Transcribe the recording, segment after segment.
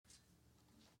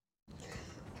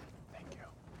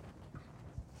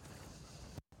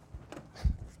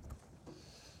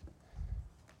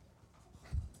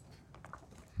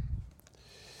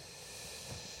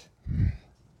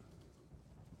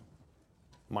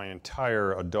My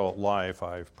entire adult life,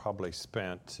 I've probably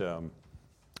spent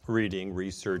reading,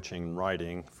 researching,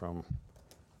 writing from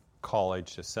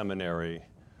college to seminary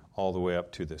all the way up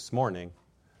to this morning.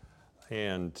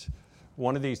 And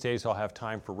one of these days I'll have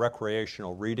time for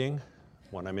recreational reading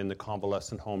when I'm in the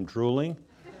convalescent home drooling.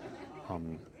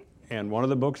 And one of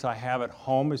the books I have at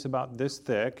home is about this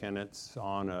thick, and it's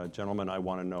on a gentleman I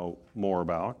want to know more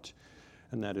about,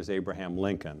 and that is Abraham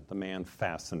Lincoln. The man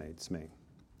fascinates me.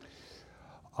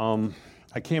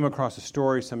 I came across a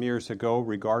story some years ago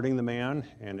regarding the man,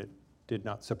 and it did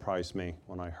not surprise me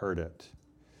when I heard it.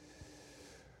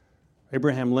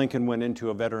 Abraham Lincoln went into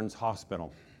a veterans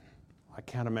hospital. I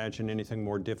can't imagine anything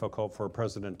more difficult for a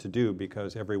president to do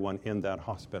because everyone in that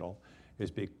hospital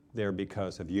is there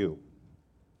because of you.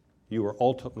 You are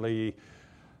ultimately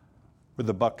where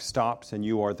the buck stops, and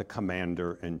you are the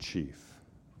commander-in-chief.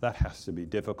 That has to be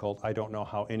difficult. I don't know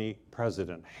how any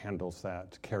president handles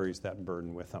that, carries that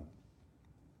burden with him.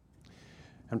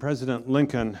 And President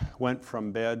Lincoln went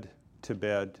from bed to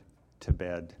bed to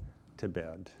bed to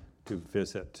bed to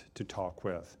visit, to talk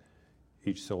with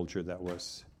each soldier that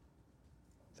was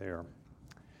there.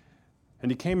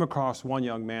 And he came across one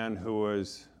young man who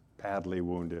was badly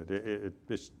wounded. It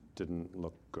just didn't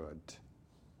look good.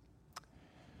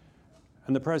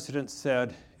 And the president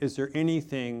said, "Is there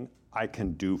anything I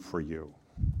can do for you?"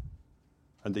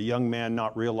 And the young man,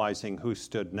 not realizing who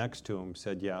stood next to him,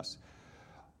 said, "Yes.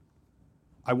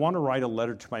 I want to write a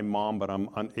letter to my mom, but I'm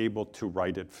unable to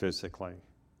write it physically.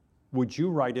 Would you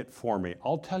write it for me?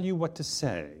 I'll tell you what to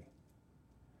say,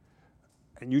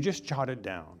 and you just jot it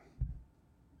down."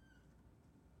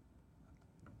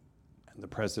 And the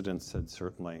president said,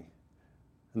 "Certainly."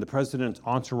 And the president's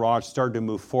entourage started to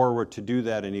move forward to do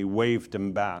that, and he waved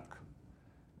him back.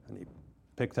 And he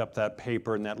picked up that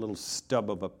paper and that little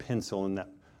stub of a pencil in that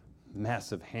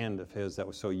massive hand of his that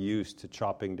was so used to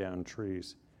chopping down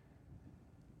trees.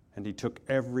 And he took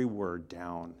every word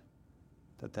down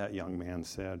that young man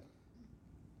said.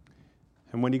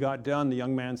 And when he got done, the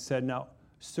young man said, "Now,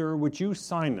 sir, would you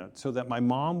sign it so that my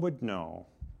mom would know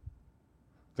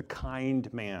the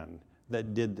kind man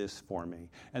that did this for me?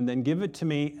 And then give it to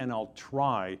me, and I'll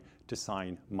try to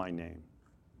sign my name."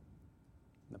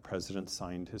 The president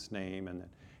signed his name and then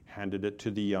handed it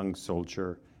to the young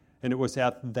soldier. And it was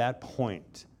at that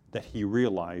point that he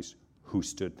realized who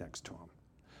stood next to him.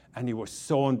 And he was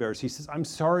so embarrassed. He says, I'm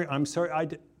sorry, I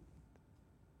did.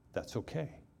 "That's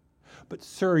okay. But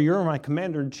sir, you're my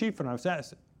commander-in-chief," and I was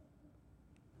asked.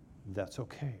 "That's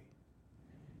okay.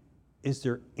 Is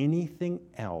there anything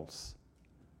else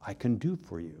I can do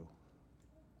for you?"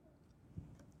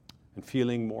 And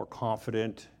feeling more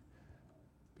confident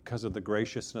because of the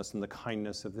graciousness and the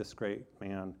kindness of this great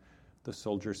man, the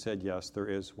soldier said, "Yes, there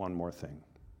is one more thing.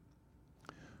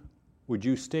 Would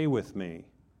you stay with me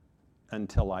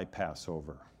until I pass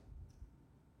over?"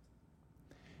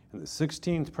 And the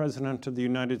 16th President of the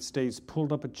United States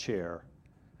pulled up a chair,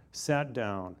 sat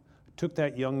down, took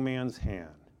that young man's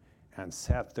hand, and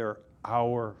sat there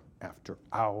hour after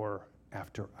hour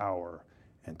after hour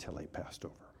until he passed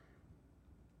over.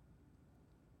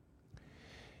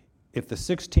 If the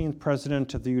 16th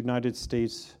President of the United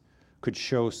States could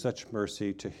show such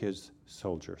mercy to his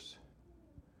soldiers,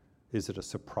 is it a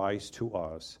surprise to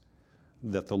us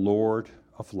that the Lord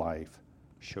of life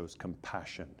shows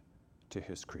compassion to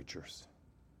his creatures?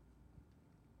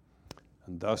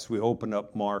 And thus we open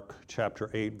up Mark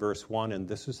chapter 8, verse 1, and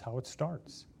this is how it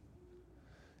starts.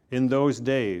 "In those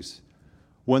days,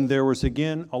 when there was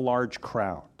again a large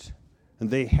crowd, and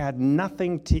they had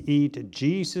nothing to eat,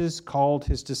 Jesus called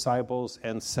his disciples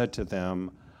and said to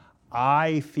them,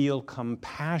 'I feel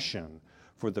compassion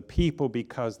for the people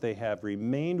because they have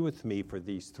remained with me for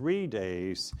these 3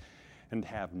 days and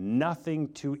have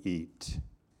nothing to eat.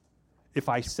 If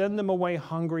I send them away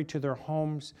hungry to their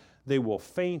homes, they will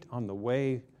faint on the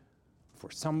way,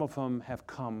 for some of them have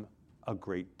come a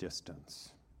great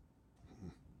distance.'"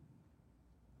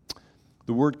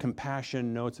 The word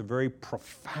compassion notes a very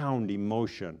profound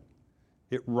emotion.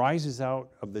 It rises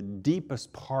out of the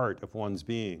deepest part of one's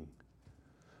being.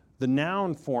 The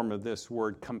noun form of this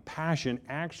word, compassion,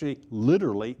 actually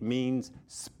literally means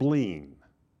spleen.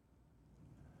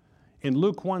 In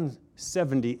Luke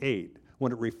 1:78,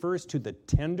 when it refers to the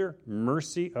tender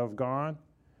mercy of God,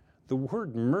 the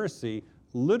word mercy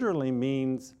literally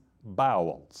means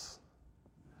bowels,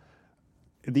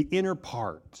 the inner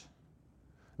part.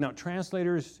 Now,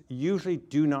 translators usually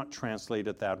do not translate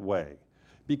it that way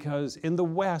because in the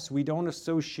West, we don't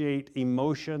associate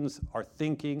emotions, our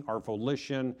thinking, our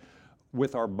volition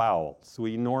with our bowels.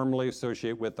 We normally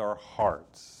associate with our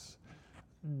hearts.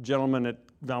 Gentlemen, it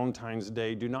Valentine's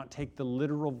Day, do not take the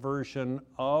literal version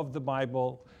of the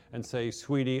Bible and say,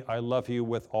 sweetie, I love you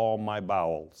with all my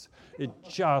bowels. It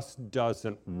just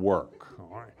doesn't work. All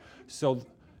right? So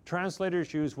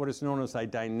translators use what is known as a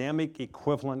dynamic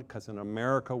equivalent, because in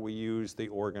America we use the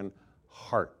organ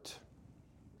heart.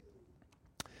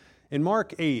 In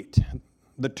Mark 8,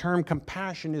 the term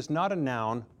compassion is not a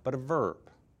noun, but a verb.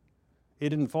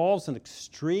 It involves an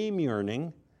extreme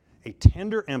yearning, a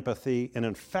tender empathy, an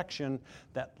affection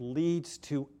that leads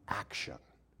to action.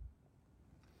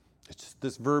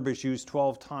 This verb is used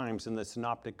 12 times in the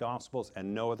Synoptic Gospels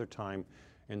and no other time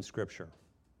in Scripture.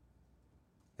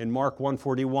 In Mark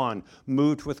 1:41,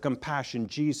 moved with compassion,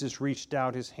 Jesus reached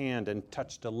out his hand and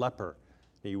touched a leper.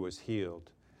 He was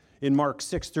healed. In Mark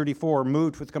 6:34,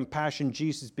 moved with compassion,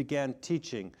 Jesus began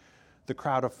teaching the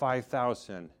crowd of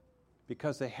 5,000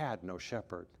 because they had no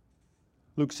shepherd.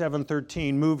 Luke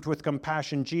 7:13, moved with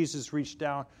compassion, Jesus reached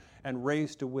out and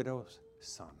raised a widow's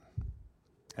son.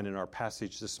 And in our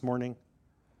passage this morning,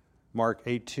 Mark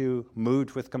 8:2,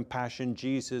 moved with compassion,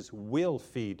 Jesus will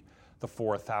feed the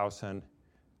 4,000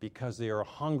 because they are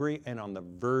hungry and on the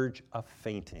verge of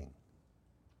fainting.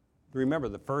 Remember,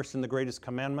 the first and the greatest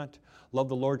commandment, love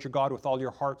the Lord your God with all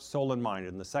your heart, soul, and mind.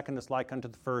 And the second is like unto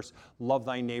the first, love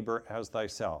thy neighbor as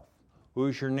thyself. Who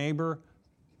is your neighbor?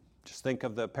 Just think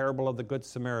of the parable of the Good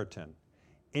Samaritan.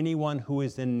 Anyone who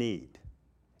is in need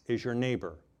is your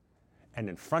neighbor. And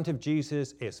in front of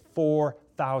Jesus is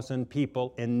 4,000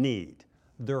 people in need.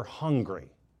 They're hungry,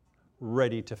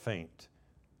 ready to faint.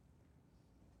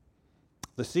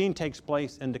 The scene takes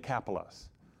place in Decapolis.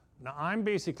 Now, I'm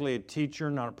basically a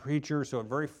teacher, not a preacher, so it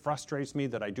very frustrates me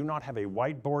that I do not have a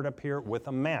whiteboard up here with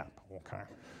a map, okay?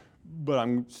 But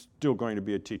I'm still going to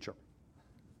be a teacher.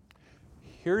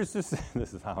 Here's this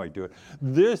is how I do it.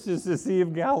 This is the Sea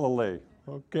of Galilee,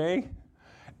 okay?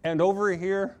 And over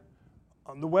here,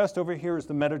 on the west over here is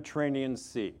the Mediterranean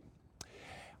Sea.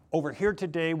 Over here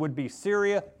today would be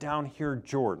Syria, down here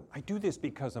Jordan. I do this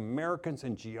because Americans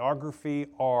in geography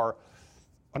are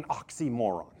an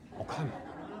oxymoron, okay?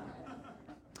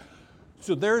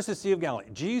 So there's the Sea of Galilee.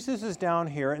 Jesus is down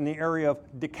here in the area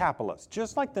of Decapolis,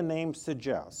 just like the name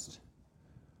suggests.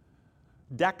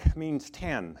 Dec means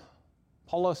 10.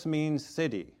 Polis means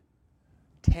city.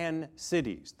 10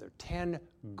 cities. They're 10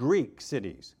 Greek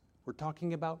cities. We're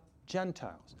talking about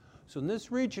Gentiles. So in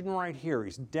this region right here,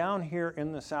 he's down here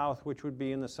in the south, which would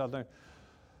be in the southern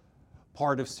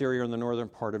part of Syria and the northern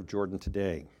part of Jordan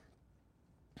today.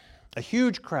 A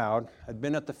huge crowd had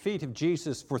been at the feet of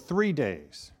Jesus for 3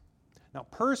 days. Now,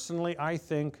 personally, I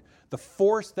think the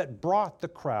force that brought the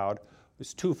crowd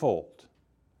was twofold.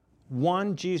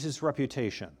 One, Jesus'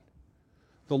 reputation.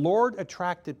 The Lord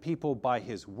attracted people by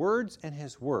his words and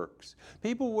his works.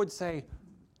 People would say,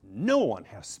 no one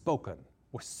has spoken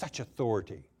with such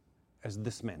authority as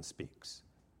this man speaks.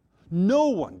 No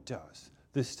one does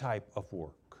this type of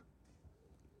work.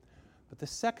 But the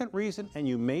second reason, and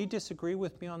you may disagree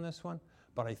with me on this one,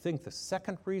 but I think the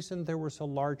second reason there was a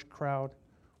large crowd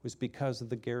was because of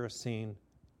the Gerasene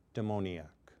demoniac.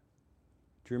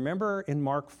 Do you remember in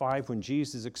Mark 5 when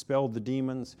Jesus expelled the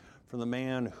demons from the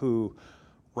man who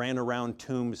ran around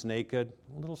tombs naked?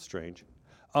 A little strange.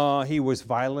 He was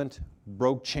violent,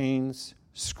 broke chains,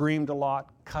 screamed a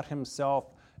lot, cut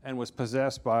himself, and was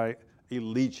possessed by a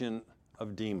legion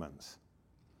of demons.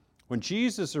 When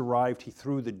Jesus arrived, he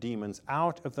threw the demons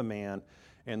out of the man,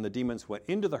 and the demons went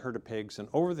into the herd of pigs and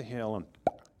over the hill and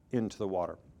into the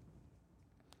water.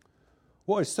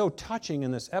 What is so touching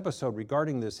in this episode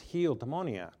regarding this healed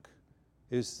demoniac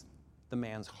is the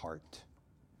man's heart.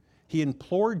 He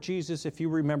implored Jesus, if you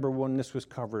remember when this was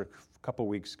covered a couple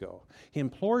weeks ago, he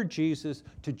implored Jesus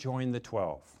to join the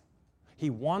 12. He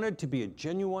wanted to be a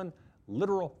genuine,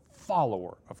 literal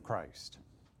follower of Christ.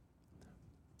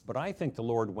 But I think the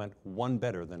Lord went one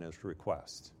better than his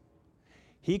request.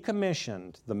 He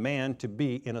commissioned the man to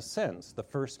be, in a sense, the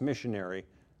first missionary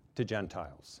to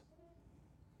Gentiles.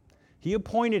 He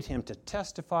appointed him to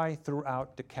testify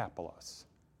throughout Decapolis.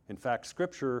 In fact,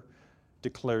 Scripture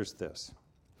declares this.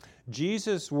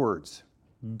 Jesus' words,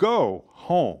 "Go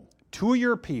home to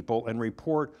your people and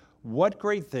report what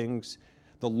great things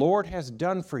the Lord has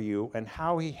done for you and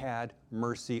how he had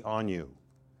mercy on you."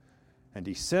 And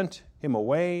he sent him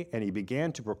away, and he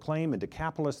began to proclaim in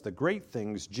Decapolis the great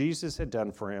things Jesus had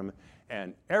done for him,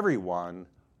 and everyone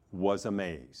was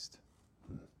amazed.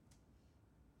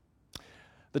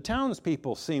 The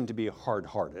townspeople seemed to be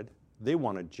hard-hearted. They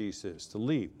wanted Jesus to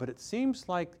leave. But it seems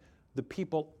like the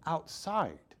people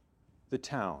outside the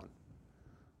town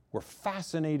were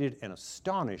fascinated and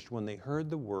astonished when they heard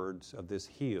the words of this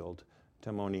healed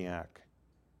demoniac.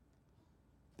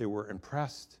 They were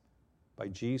impressed by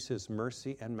Jesus'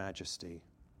 mercy and majesty.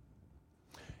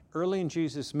 Early in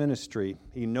Jesus' ministry,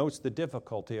 he notes the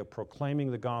difficulty of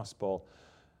proclaiming the gospel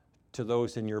to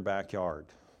those in your backyard.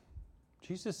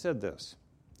 Jesus said this,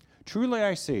 "Truly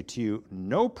I say to you,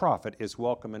 no prophet is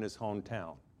welcome in his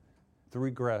hometown."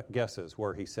 3 guesses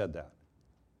where he said that.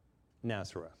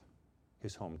 Nazareth,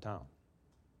 his hometown.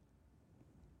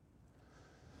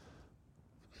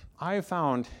 I have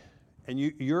found, and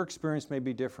your experience may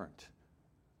be different,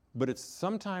 but it's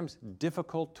sometimes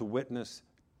difficult to witness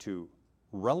to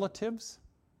relatives,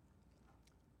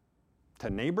 to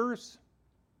neighbors,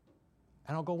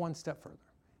 and I'll go one step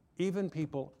further, even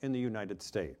people in the United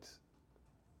States.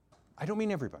 I don't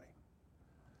mean everybody.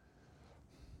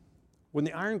 When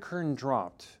the Iron Curtain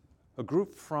dropped, a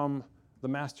group from the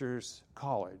Master's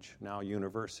College, now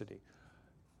university,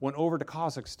 went over to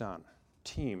Kazakhstan,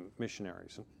 team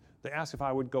missionaries. And they asked if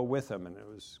I would go with them, and it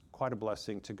was quite a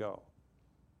blessing to go.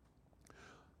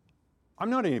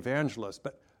 I'm not an evangelist,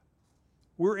 but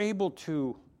we're able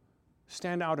to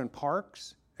stand out in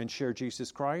parks and share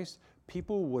Jesus Christ.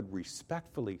 People would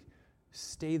respectfully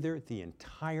stay there the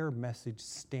entire message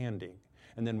standing.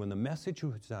 And then when the message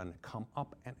was done, come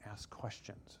up and ask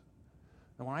questions.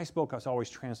 And when I spoke, I was always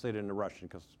translated into Russian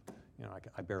because,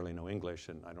 I barely know English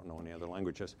and I don't know any other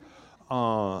languages.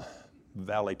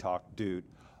 Valley talk, dude.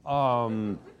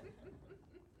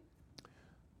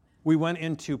 We went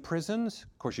into prisons.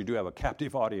 Of course, you do have a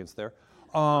captive audience there.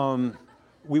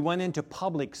 We went into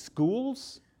public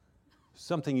schools,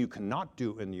 something you cannot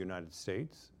do in the United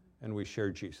States, and we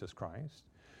shared Jesus Christ.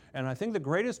 And I think the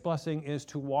greatest blessing is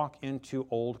to walk into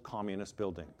old communist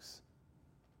buildings.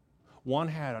 One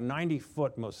had a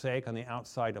 90-foot mosaic on the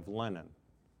outside of Lenin.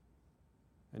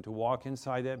 And to walk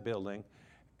inside that building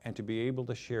and to be able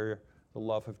to share the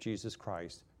love of Jesus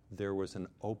Christ, there was an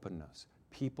openness.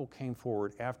 People came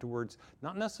forward afterwards,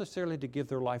 not necessarily to give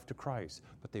their life to Christ,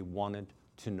 but they wanted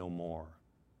to know more.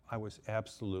 I was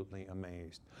absolutely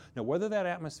amazed. Now, whether that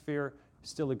atmosphere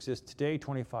still exists today,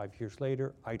 25 years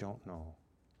later, I don't know.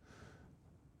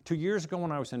 2 years ago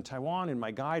when I was in Taiwan in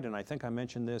my guide, and I think I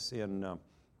mentioned this in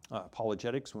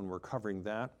apologetics when we're covering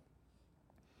that,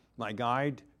 my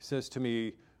guide says to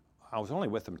me, I was only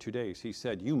with him 2 days, he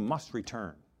said, "You must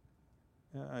return."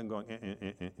 I'm going,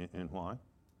 and why?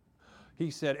 He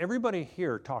said, everybody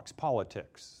here talks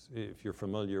politics, if you're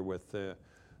familiar with the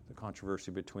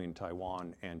controversy between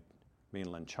Taiwan and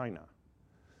mainland China.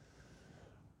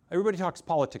 Everybody talks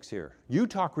politics here. You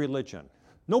talk religion.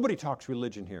 Nobody talks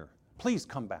religion here. Please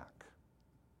come back.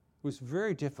 It was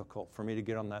very difficult for me to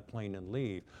get on that plane and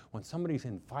leave when somebody's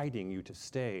inviting you to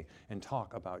stay and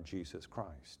talk about Jesus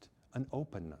Christ. An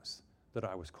openness that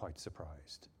I was quite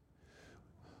surprised.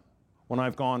 When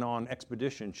I've gone on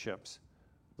expedition ships,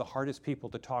 the hardest people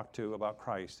to talk to about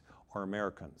Christ are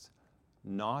Americans,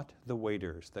 not the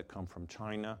waiters that come from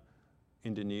China,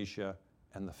 Indonesia,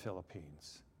 and the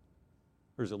Philippines.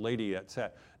 There's a lady that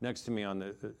sat next to me on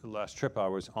the last trip I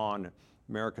was on,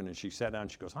 American, and she sat down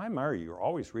and she goes, "Hi, Mary, you're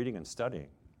always reading and studying."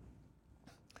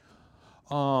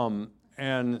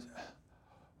 And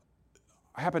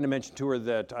I happened to mention to her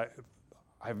that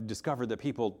I've discovered that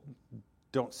people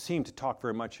don't seem to talk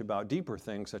very much about deeper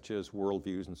things such as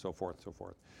worldviews and so forth and so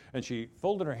forth. And she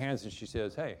folded her hands and she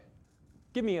says, "Hey,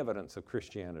 give me evidence of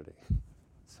Christianity."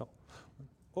 So,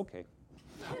 okay.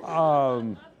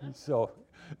 So,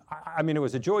 I mean, it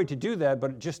was a joy to do that,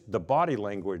 but just the body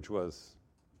language was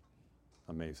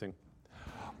amazing.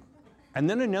 And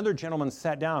then another gentleman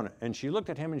sat down and she looked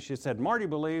at him and she said, "Marty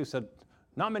believes that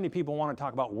not many people want to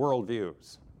talk about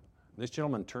worldviews." This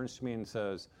gentleman turns to me and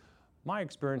says, "My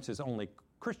experience is only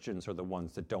Christians are the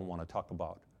ones that don't want to talk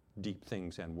about deep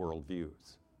things and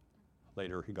worldviews."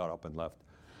 Later, he got up and left.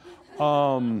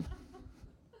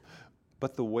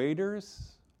 But the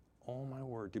waiters, oh my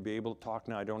word, to be able to talk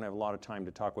now, I don't have a lot of time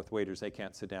to talk with waiters. They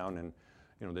can't sit down and,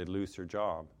 they'd lose their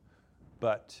job.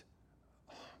 But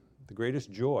the greatest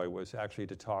joy was actually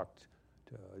to talk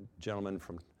to a gentleman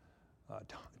from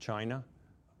China,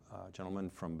 a gentleman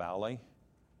from Bali,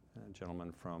 and a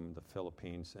gentleman from the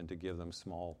Philippines, and to give them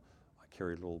I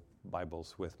carried little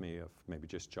Bibles with me of maybe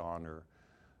just John or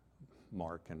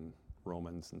Mark and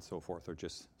Romans and so forth, or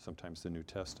just sometimes the New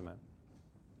Testament.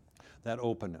 That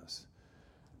openness.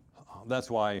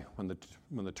 That's why when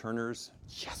the Turners,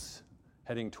 yes,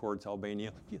 heading towards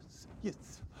Albania, yes,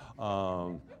 yes.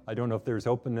 I don't know if there's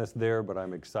openness there, but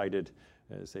I'm excited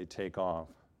as they take off.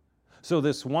 So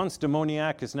this once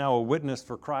demoniac is now a witness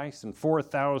for Christ, and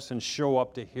 4,000 show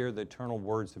up to hear the eternal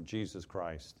words of Jesus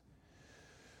Christ.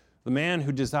 The man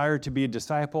who desired to be a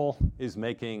disciple is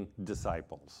making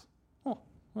disciples. Oh,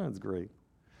 that's great.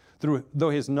 Though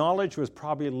his knowledge was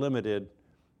probably limited,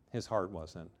 his heart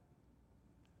wasn't.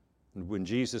 And when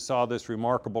Jesus saw this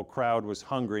remarkable crowd was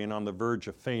hungry and on the verge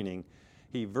of fainting,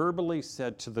 he verbally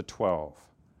said to the 12,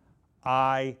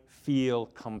 I feel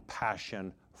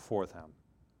compassion for them.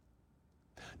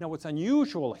 Now, what's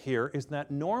unusual here is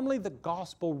that normally the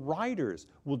gospel writers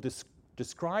will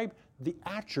describe the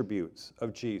attributes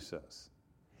of Jesus.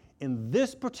 In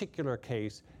this particular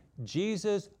case,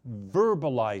 Jesus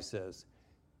verbalizes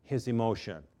his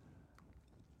emotion.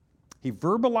 He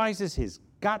verbalizes his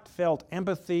gut-felt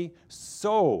empathy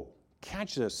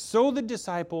catch this, so the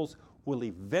disciples will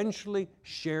eventually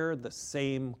share the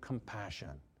same compassion.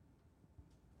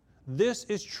 This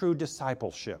is true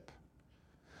discipleship,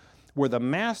 where the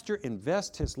master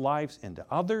invests his lives into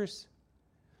others.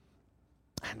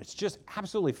 And it's just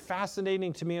absolutely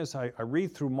fascinating to me as I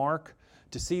read through Mark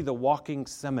to see the walking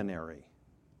seminary.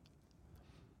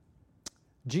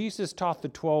 Jesus taught the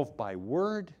 12 by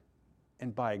word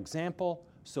and by example,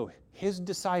 so his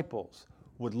disciples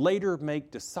would later make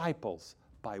disciples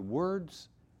by words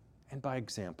and by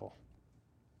example.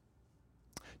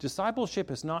 Discipleship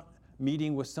is not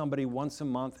meeting with somebody once a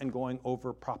month and going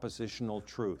over propositional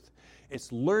truth.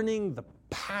 It's learning the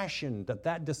passion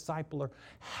that discipler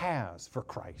has for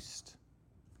Christ.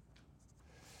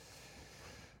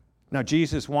 Now,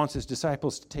 Jesus wants his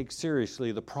disciples to take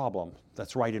seriously the problem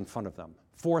that's right in front of them.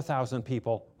 4,000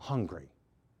 people hungry.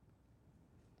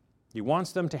 He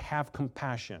wants them to have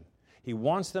compassion. He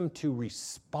wants them to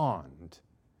respond.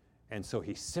 And so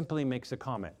he simply makes a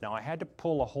comment. Now, I had to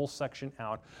pull a whole section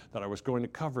out that I was going to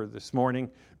cover this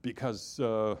morning because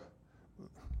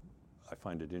I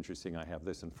find it interesting. I have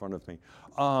this in front of me,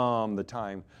 the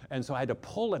time. And so I had to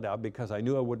pull it out because I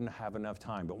knew I wouldn't have enough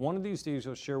time. But one of these days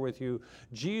I'll share with you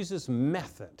Jesus'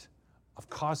 method of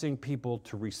causing people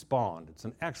to respond. It's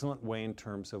an excellent way in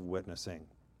terms of witnessing.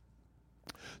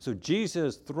 So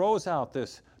Jesus throws out to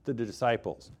the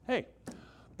disciples, hey,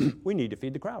 we need to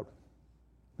feed the crowd.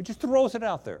 He just throws it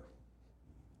out there.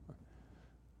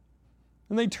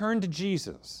 And they turn to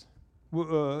Jesus.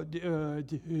 Where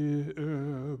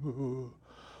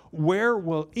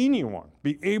will anyone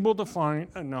be able to find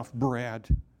enough bread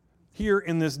here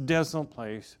in this desolate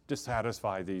place to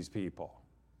satisfy these people?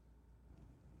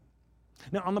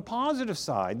 Now, on the positive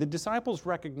side, the disciples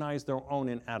recognize their own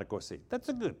inadequacy. That's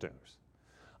the good news.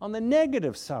 On the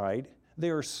negative side, they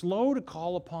are slow to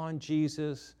call upon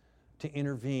Jesus to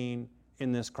intervene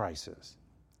in this crisis.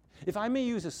 If I may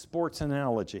use a sports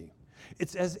analogy,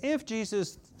 it's as if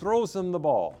Jesus throws them the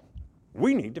ball.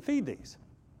 We need to feed these.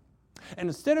 And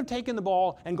instead of taking the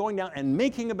ball and going down and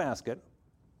making a basket,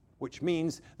 which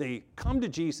means they come to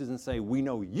Jesus and say, we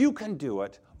know you can do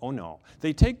it. Oh no.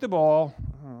 They take the ball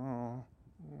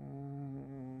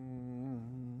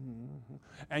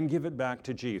and give it back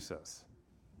to Jesus.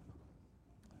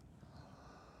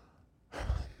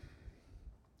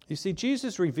 You see,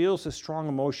 Jesus reveals a strong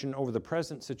emotion over the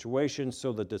present situation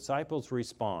so the disciples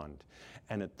respond.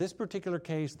 And at this particular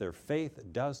case, their faith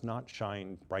does not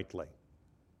shine brightly.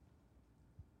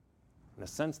 In a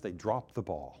sense, they drop the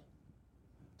ball.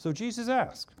 So Jesus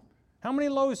asks, how many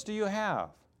loaves do you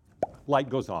have? Light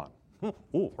goes on.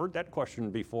 Oh, heard that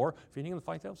question before. Feeding the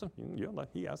 5,000? Yeah,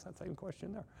 he asked that same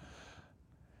question there.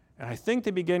 And I think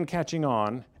they begin catching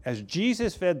on. As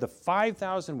Jesus fed the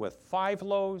 5,000 with 5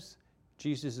 loaves,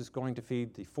 Jesus is going to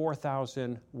feed the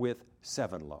 4,000 with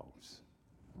 7 loaves.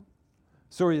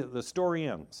 So the story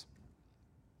ends.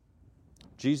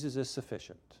 Jesus is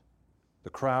sufficient. The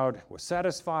crowd was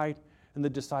satisfied, and the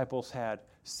disciples had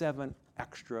 7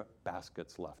 extra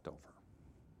baskets left over.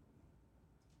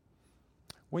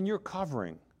 When you're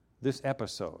covering this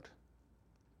episode,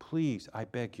 please, I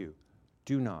beg you,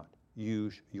 do not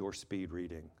use your speed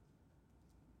reading.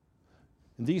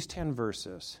 In these 10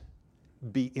 verses,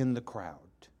 be in the crowd.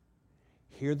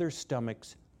 Hear their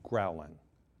stomachs growling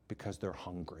because they're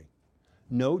hungry.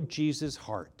 Note Jesus'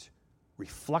 heart.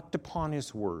 Reflect upon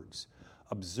his words.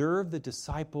 Observe the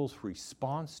disciples'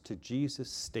 response to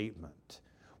Jesus' statement.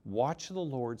 Watch the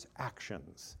Lord's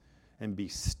actions and be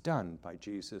stunned by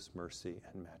Jesus' mercy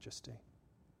and majesty.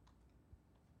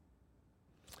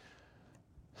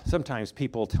 Sometimes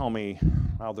people tell me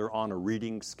how they're on a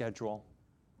reading schedule.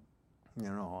 You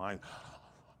know,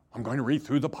 I'm going to read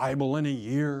through the Bible in a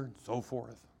year and so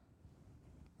forth.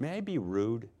 May I be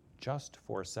rude just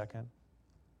for a second?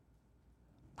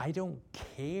 I don't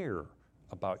care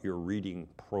about your reading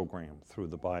program through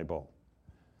the Bible.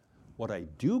 What I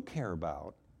do care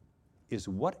about is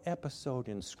what episode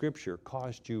in Scripture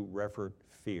caused you reverent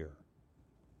fear.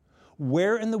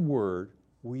 Where in the Word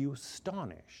were you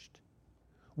astonished?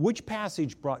 Which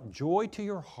passage brought joy to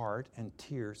your heart and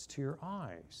tears to your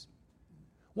eyes?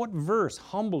 What verse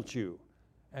humbled you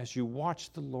as you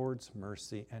watched the Lord's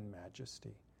mercy and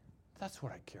majesty? That's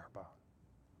what I care about.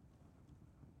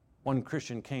 One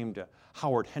Christian came to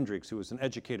Howard Hendricks, who was an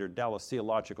educator at Dallas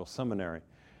Theological Seminary,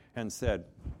 and said,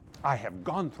 I have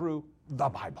gone through the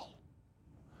Bible.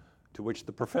 To which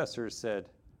the professor said,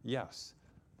 yes,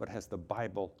 but has the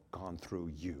Bible gone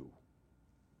through you?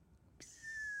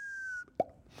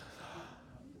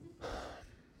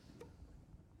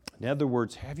 In other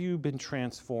words, have you been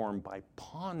transformed by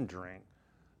pondering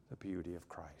the beauty of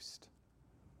Christ?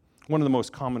 One of the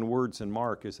most common words in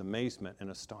Mark is amazement and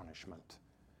astonishment.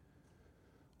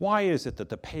 Why is it that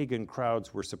the pagan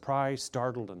crowds were surprised,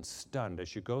 startled, and stunned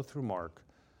as you go through Mark,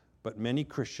 but many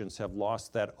Christians have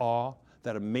lost that awe,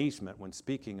 that amazement when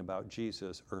speaking about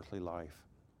Jesus' earthly life?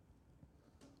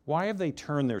 Why have they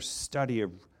turned their study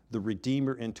of the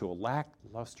Redeemer into a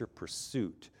lackluster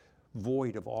pursuit,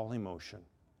 void of all emotion?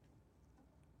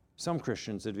 Some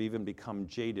Christians have even become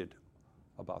jaded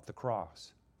about the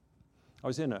cross. I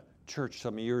was in a church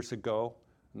some years ago,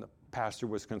 and the pastor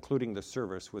was concluding the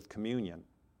service with communion.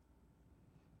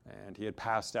 And he had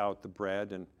passed out the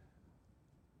bread, and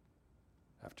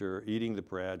after eating the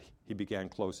bread, he began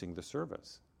closing the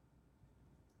service.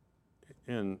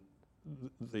 And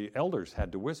the elders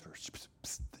had to whisper, psst,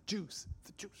 psst, the juice,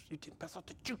 you didn't pass out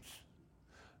the juice.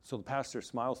 So the pastor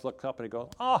smiles, looks up, and he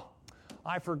goes,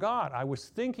 I forgot. I was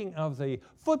thinking of the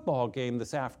football game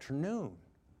this afternoon.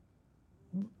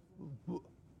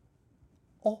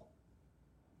 Oh,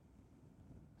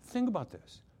 think about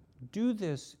this. Do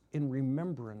this in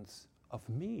remembrance of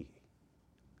me.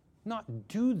 Not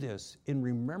do this in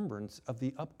remembrance of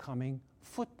the upcoming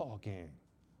football game.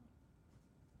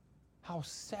 How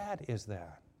sad is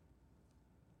that?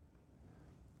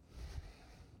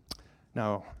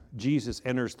 Now, Jesus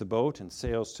enters the boat and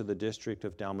sails to the district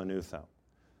of Dalmanutha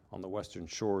on the western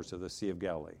shores of the Sea of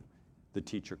Galilee. The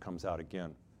teacher comes out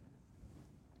again.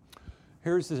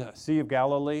 Here's the Sea of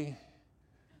Galilee.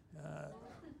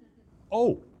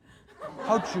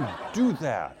 How'd you do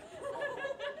that?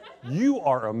 You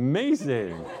are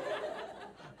amazing.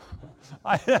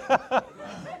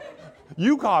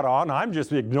 You caught on. I'm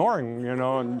just ignoring,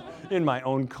 in my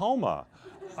own coma.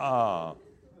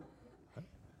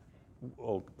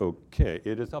 Okay,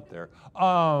 it is up there.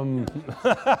 I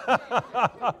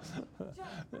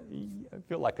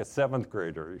feel like a seventh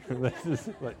grader. All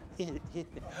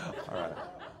right.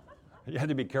 You had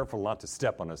to be careful not to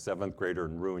step on a seventh grader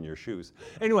and ruin your shoes.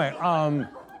 Anyway,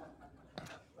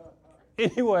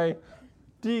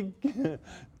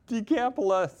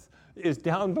 Decapolis is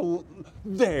down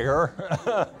there.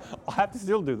 I'll have to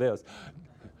still do this.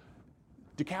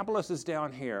 Decapolis is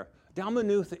down here.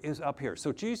 Dalmanutha is up here.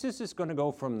 So Jesus is going to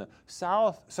go from the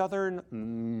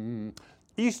southern,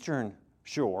 eastern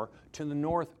shore to the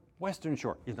northwestern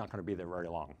shore. He's not going to be there very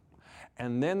long.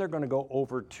 And then they're going to go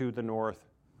over to the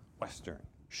northwestern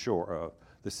shore of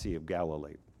the Sea of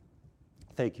Galilee.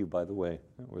 Thank you, by the way.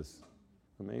 That was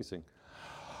amazing.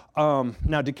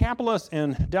 Now, Decapolis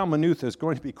and Dalmanutha is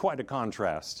going to be quite a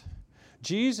contrast.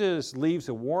 Jesus leaves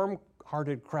a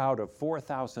warm-hearted crowd of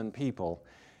 4,000 people,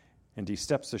 and he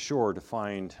steps ashore to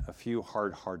find a few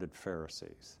hard-hearted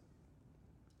Pharisees.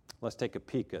 Let's take a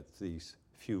peek at these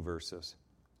few verses.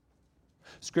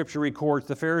 Scripture records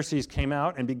the Pharisees came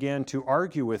out and began to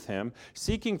argue with him,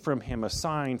 seeking from him a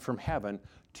sign from heaven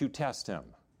to test him.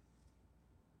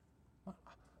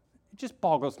 It just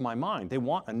boggles my mind. They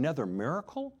want another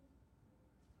miracle?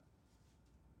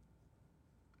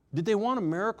 Did they want a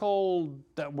miracle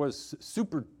that was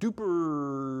super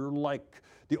duper like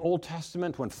the Old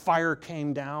Testament when fire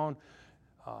came down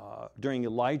during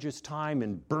Elijah's time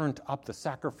and burnt up the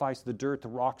sacrifice, the dirt, the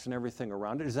rocks, and everything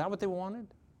around it? Is that what they wanted?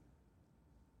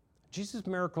 Jesus'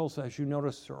 miracles, as you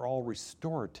notice, are all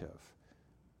restorative.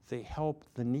 They help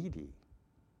the needy.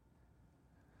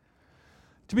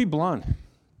 To be blunt,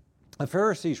 the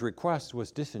Pharisees' request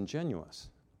was disingenuous.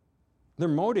 Their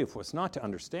motive was not to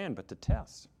understand, but to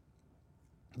test.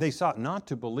 They sought not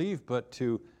to believe, but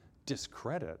to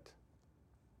discredit.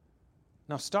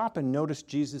 Now stop and notice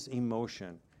Jesus'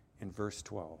 emotion in verse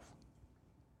 12.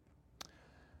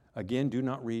 Again, do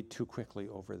not read too quickly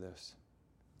over this.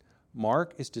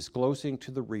 Mark is disclosing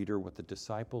to the reader what the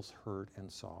disciples heard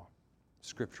and saw.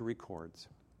 Scripture records,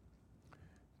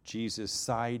 Jesus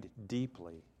sighed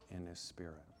deeply in his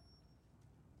spirit.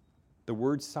 The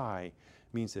word sigh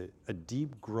means a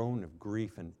deep groan of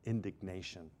grief and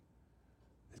indignation.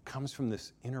 It comes from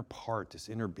this inner part, this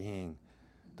inner being,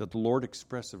 that the Lord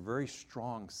expressed a very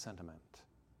strong sentiment.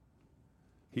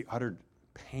 He uttered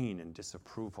pain and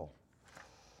disapproval.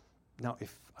 Now,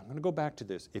 if I'm going to go back to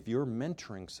this, if you're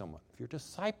mentoring someone, if you're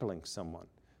discipling someone,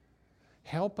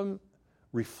 help them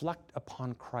reflect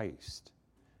upon Christ.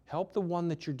 Help the one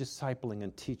that you're discipling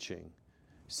and teaching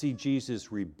see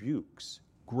Jesus' rebukes,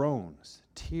 groans,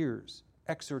 tears,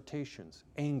 exhortations,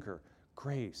 anger,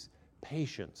 grace,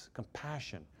 patience,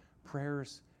 compassion,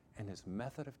 prayers, and his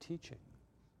method of teaching.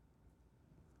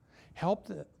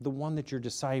 Help the one that you're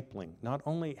discipling not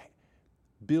only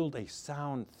build a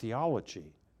sound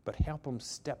theology, but help them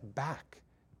step back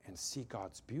and see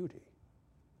God's beauty.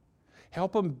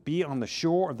 Help him be on the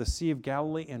shore of the Sea of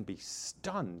Galilee and be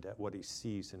stunned at what he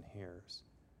sees and hears.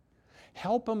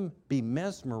 Help him be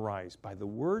mesmerized by the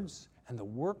words and the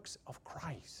works of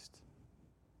Christ.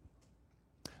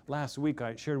 Last week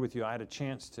I shared with you I had a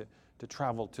chance to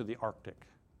travel to the Arctic.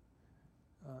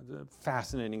 The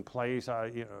fascinating place.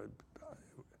 I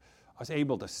was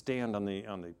able to stand on the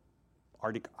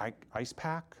Arctic ice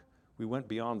pack. We went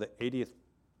beyond the 80th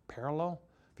parallel.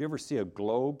 If you ever see a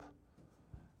globe,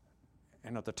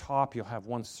 and at the top you'll have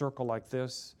one circle like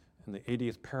this, and the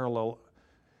 80th parallel,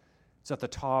 it's at the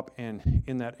top, and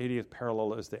in that 80th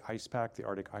parallel is the ice pack, the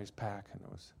Arctic ice pack, and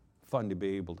it was fun to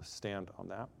be able to stand on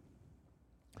that.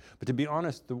 But to be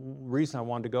honest, the reason I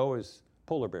wanted to go is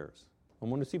polar bears. I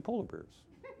want to see polar bears.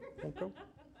 Okay.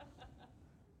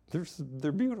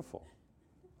 They're beautiful.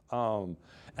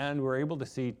 And we're able to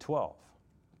see 12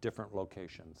 different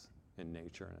locations in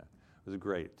nature, and it was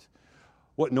great.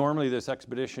 What normally this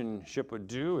expedition ship would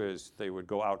do is they would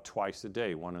go out twice a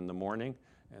day, one in the morning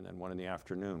and then one in the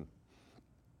afternoon.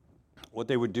 What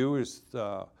they would do is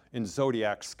in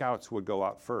Zodiac, scouts would go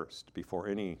out first before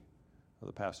any of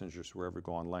the passengers would ever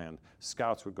go on land.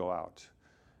 Scouts would go out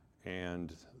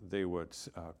and they would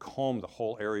comb the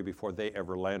whole area before they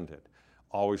ever landed,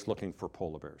 always looking for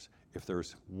polar bears. If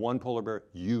there's one polar bear,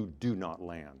 you do not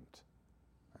land.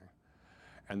 Okay?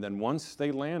 And then once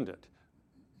they landed,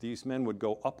 these men would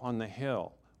go up on the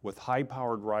hill with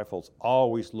high-powered rifles,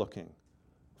 always looking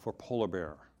for polar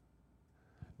bear.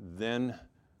 Then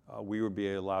we would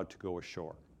be allowed to go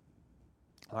ashore.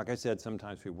 Like I said,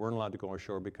 sometimes we weren't allowed to go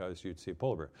ashore because you'd see a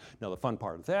polar bear. Now, the fun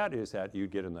part of that is that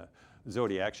you'd get in the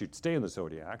Zodiacs, you'd stay in the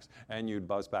Zodiacs, and you'd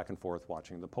buzz back and forth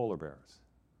watching the polar bears.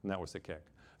 And that was the kick.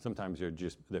 Sometimes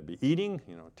they'd be eating,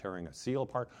 tearing a seal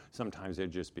apart. Sometimes they'd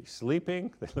just be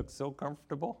sleeping. They look so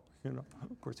comfortable,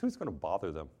 Of course, who's going to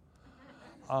bother them?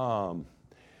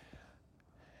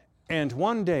 And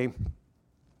one day,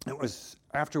 it was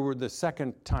after the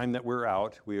second time that we were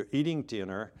out, we were eating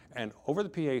dinner, and over the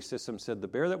PA system said, the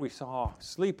bear that we saw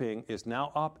sleeping is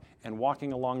now up and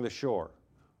walking along the shore.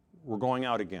 We're going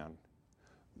out again.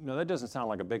 Now, that doesn't sound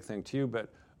like a big thing to you,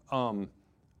 but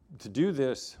to do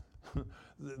this,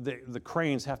 the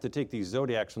cranes have to take these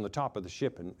Zodiacs from the top of the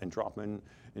ship and drop them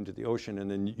into the ocean. And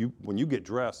then when you get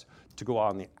dressed to go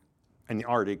out in the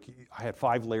Arctic, I had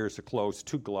 5 layers of clothes,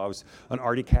 2 gloves, an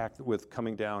Arctic hat with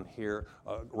coming down here,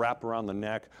 wrap around the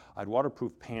neck. I had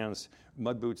waterproof pants,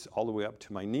 mud boots all the way up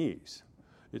to my knees.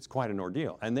 It's quite an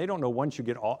ordeal. And they don't know once you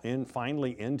get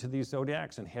finally into these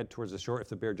Zodiacs and head towards the shore if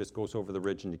the bear just goes over the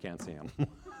ridge and you can't see him.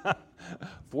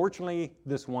 Fortunately,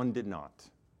 this one did not.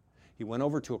 He went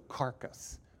over to a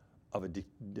carcass of a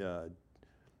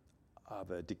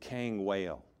decaying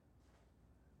whale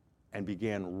and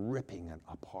began ripping it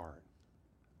apart.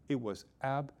 It was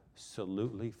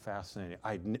absolutely fascinating.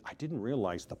 I didn't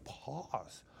realize the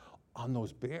paws on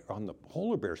on the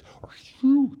polar bears are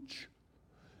huge.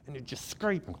 And it just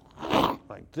scrape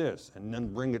like this and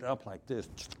then bring it up like this.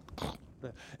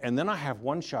 And then I have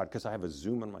one shot, because I have a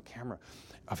zoom on my camera,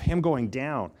 of him going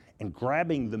down and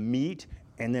grabbing the meat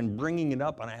and then bringing it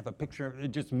up, and I have a picture of it,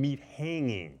 just meat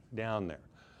hanging down there.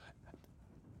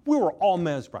 We were all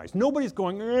mesmerized. Nobody's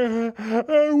going,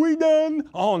 are we done?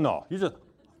 Oh, no. You just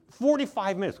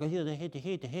 45 minutes,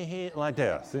 like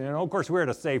this. Of course, we're at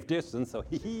a safe distance, so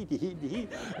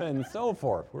and so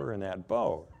forth. We're in that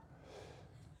boat.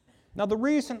 Now, the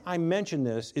reason I mention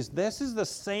this is the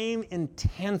same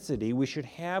intensity we should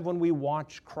have when we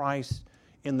watch Christ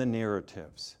in the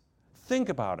narratives. Think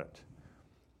about it.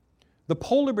 The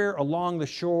polar bear along the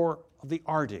shore of the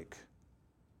Arctic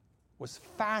was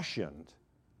fashioned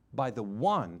by the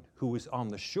one who was on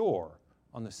the shore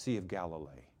on the Sea of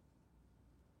Galilee.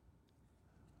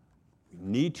 We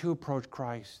need to approach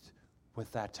Christ with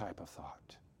that type of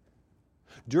thought.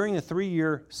 During the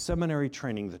 3-year seminary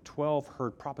training, the 12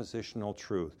 heard propositional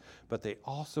truth, but they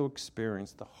also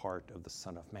experienced the heart of the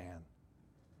Son of Man.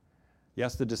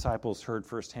 Yes, the disciples heard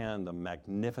firsthand the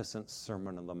magnificent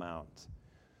Sermon on the Mount,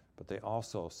 but they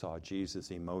also saw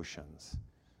Jesus' emotions.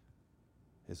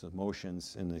 His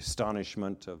emotions in the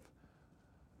astonishment of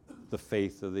the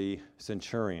faith of the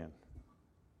centurion,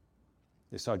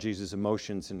 They saw Jesus'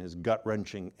 emotions and his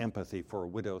gut-wrenching empathy for a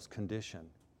widow's condition.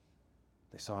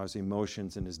 They saw his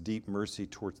emotions and his deep mercy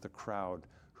towards the crowd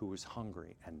who was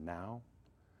hungry. And now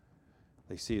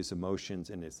they see his emotions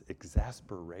and his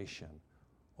exasperation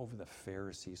over the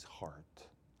Pharisees' hard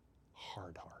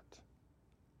heart.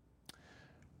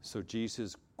 So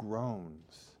Jesus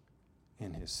groans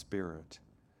in his spirit.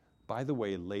 By the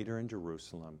way, later in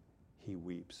Jerusalem, he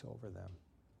weeps over them.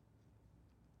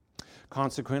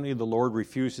 Consequently, the Lord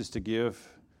refuses to give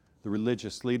the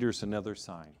religious leaders another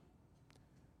sign.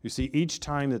 You see, each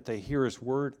time that they hear his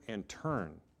word and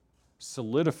turn,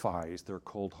 solidifies their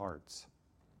cold hearts.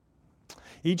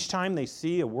 Each time they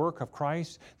see a work of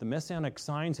Christ, the messianic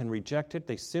signs, and reject it,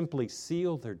 they simply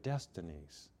seal their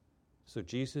destinies. So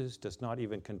Jesus does not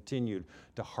even continue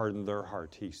to harden their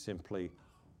heart. He simply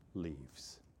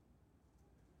leaves.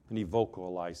 And he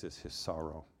vocalizes his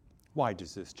sorrow. Why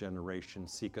does this generation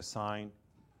seek a sign?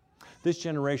 This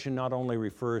generation not only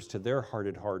refers to their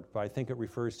hardened heart, but I think it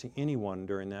refers to anyone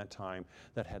during that time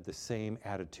that had the same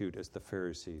attitude as the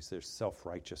Pharisees, their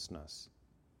self-righteousness.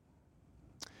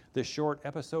 This short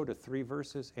episode of 3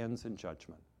 verses ends in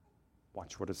judgment.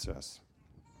 Watch what it says.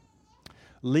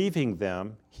 Leaving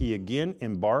them, he again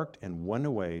embarked and went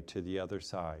away to the other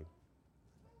side.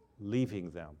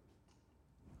 Leaving them.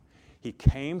 He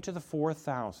came to the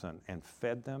 4,000 and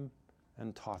fed them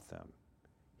and taught them.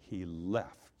 He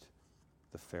left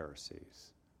the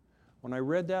Pharisees. When I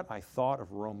read that, I thought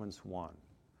of Romans 1.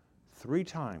 3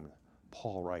 times,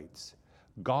 Paul writes,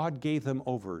 God gave them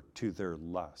over to their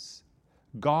lusts.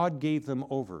 God gave them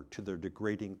over to their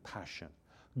degrading passion.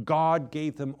 God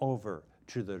gave them over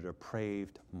to their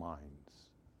depraved minds.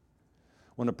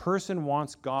 When a person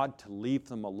wants God to leave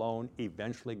them alone,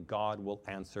 eventually God will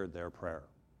answer their prayer.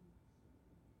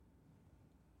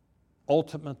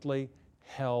 Ultimately,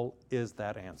 hell is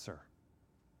that answer.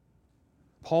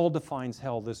 Paul defines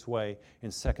hell this way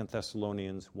in 2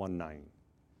 Thessalonians 1:9.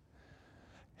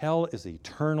 Hell is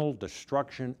eternal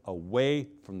destruction away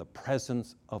from the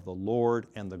presence of the Lord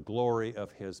and the glory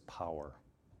of his power.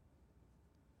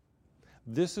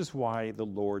 This is why the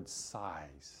Lord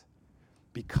sighs.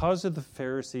 Because of the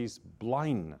Pharisees'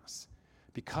 blindness,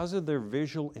 because of their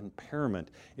visual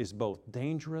impairment, is both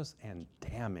dangerous and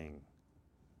damning.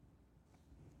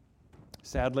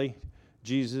 Sadly,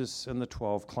 Jesus and the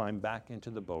 12 climb back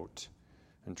into the boat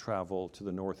and travel to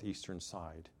the northeastern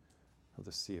side of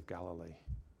the Sea of Galilee.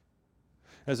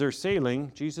 As they're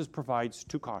sailing, Jesus provides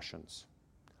 2 cautions.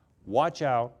 Watch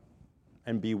out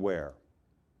and beware.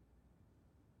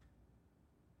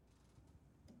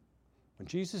 When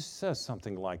Jesus says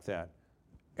something like that,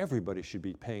 everybody should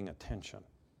be paying attention.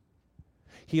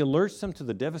 He alerts them to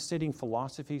the devastating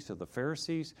philosophies of the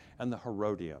Pharisees and the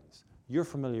Herodians. You're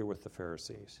familiar with the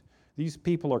Pharisees. These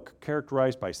people are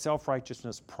characterized by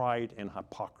self-righteousness, pride, and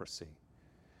hypocrisy.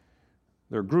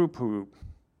 They're a group who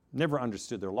never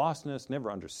understood their lostness,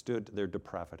 never understood their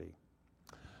depravity.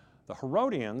 The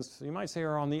Herodians, you might say,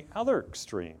 are on the other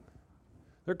extreme.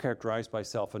 They're characterized by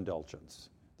self-indulgence.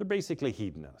 They're basically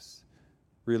hedonists,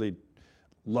 really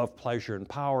love pleasure and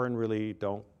power and really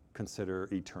don't consider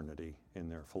eternity in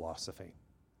their philosophy.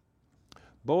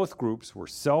 Both groups were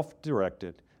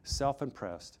self-directed,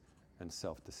 self-impressed, and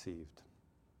self-deceived.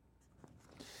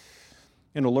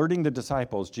 In alerting the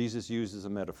disciples, Jesus uses a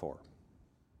metaphor.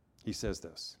 He says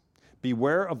this,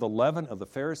 beware of the leaven of the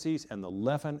Pharisees and the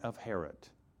leaven of Herod.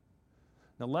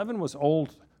 Now, leaven was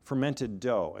old fermented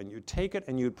dough, and you'd take it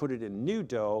and you'd put it in new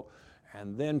dough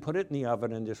and then put it in the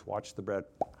oven and just watch the bread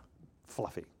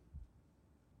fluffy.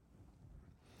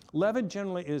 Leaven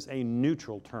generally is a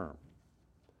neutral term.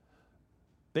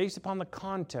 Based upon the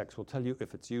context, will tell you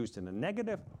if it's used in a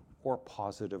negative or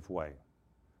positive way.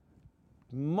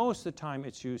 Most of the time,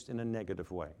 it's used in a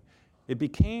negative way. It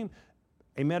became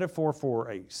a metaphor for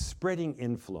a spreading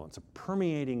influence, a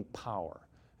permeating power.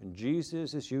 And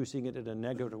Jesus is using it in a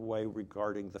negative way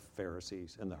regarding the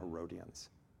Pharisees and the Herodians.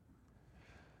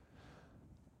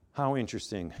 How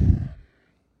interesting.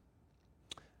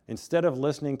 Instead of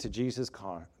listening to Jesus'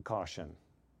 caution,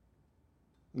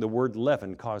 the word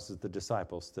leaven causes the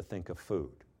disciples to think of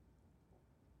food.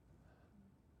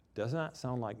 Doesn't that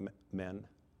sound like men?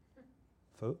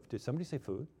 Food? Did somebody say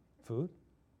food? Food?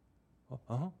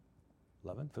 Oh,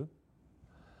 leaven, food?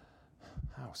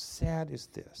 How sad is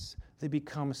this? They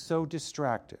become so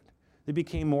distracted. They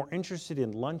became more interested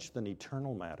in lunch than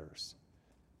eternal matters.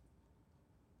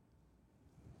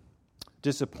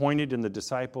 Disappointed in the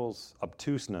disciples'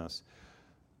 obtuseness,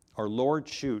 our Lord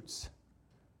shoots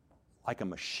like a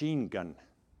machine gun,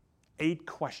 8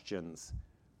 questions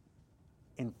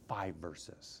in 5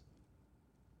 verses.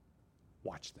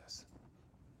 Watch this.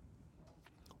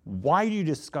 Why do you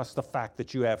discuss the fact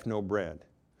that you have no bread?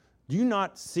 Do you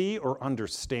not see or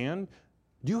understand?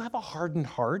 Do you have a hardened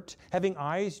heart? Having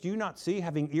eyes, do you not see?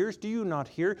 Having ears, do you not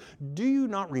hear? Do you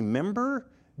not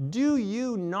remember? Do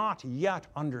you not yet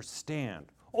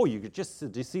understand? Oh, you could just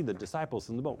see the disciples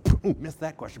in the boat. Oh, missed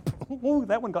that question. Oh,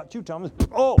 that one got you, Thomas.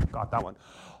 Oh, got that one.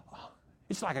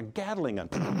 It's like a Gatling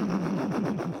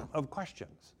gun of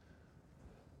questions.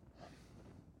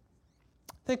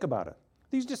 Think about it.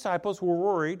 These disciples were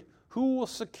worried, who will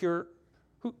secure,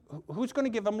 who's going to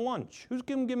give them lunch? Who's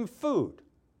going to give them food?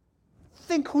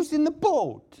 Think who's in the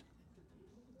boat.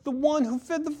 The one who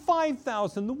fed the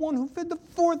 5,000, the one who fed the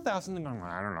 4,000. They're going,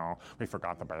 I don't know. We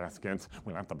forgot the baskets.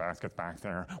 We left the baskets back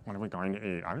there. What are we going to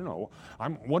eat? I don't know.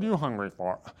 What are you hungry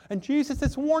for? And Jesus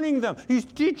is warning them. He's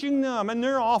teaching them, and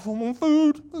they're off on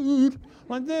food,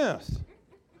 like this.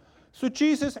 So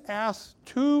Jesus asks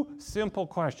two simple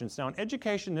questions. Now, in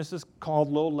education, this is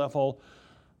called low-level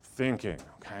thinking,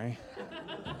 okay?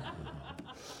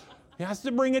 He has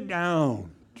to bring it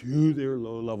down to their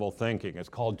low-level thinking. It's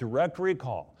called direct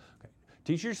recall. Okay.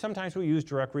 Teachers sometimes will use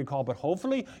direct recall, but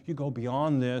hopefully you go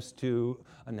beyond this to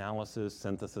analysis,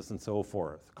 synthesis, and so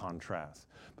forth, contrast.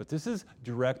 But this is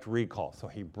direct recall, so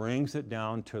he brings it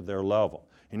down to their level.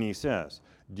 And he says,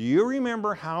 do you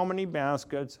remember how many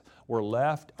baskets were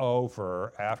left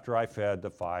over after I fed the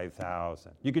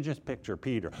 5,000? You could just picture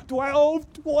Peter, 12,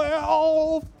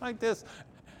 like this.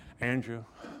 Andrew,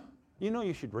 you know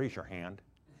you should raise your hand.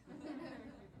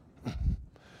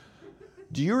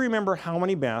 Do you remember how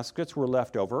many baskets were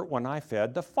left over when I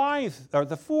fed the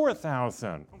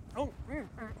 4,000?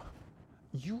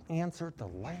 You answered the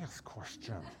last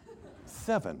question.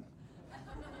 7.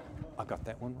 I got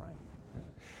that one right.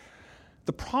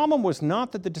 The problem was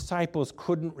not that the disciples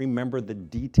couldn't remember the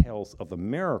details of the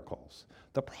miracles.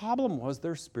 The problem was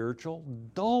their spiritual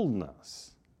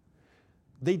dullness.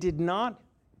 They did not,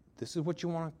 this is what you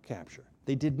want to capture,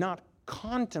 they did not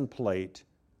contemplate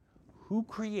who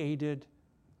created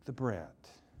the bread.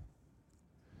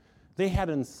 They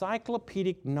had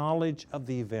encyclopedic knowledge of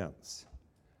the events,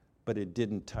 but it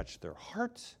didn't touch their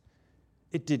hearts,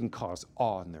 it didn't cause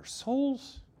awe in their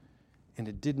souls, and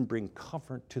it didn't bring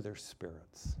comfort to their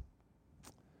spirits.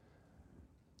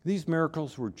 These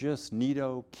miracles were just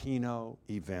Nito Kino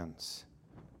events.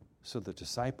 So the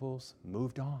disciples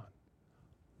moved on.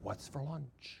 What's for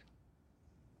lunch?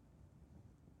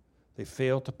 They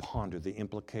failed to ponder the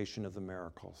implication of the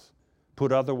miracles.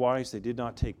 Put otherwise, they did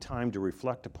not take time to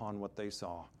reflect upon what they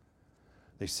saw.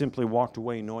 They simply walked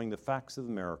away knowing the facts of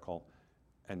the miracle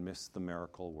and missed the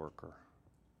miracle worker.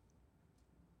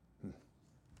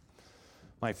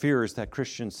 My fear is that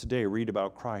Christians today read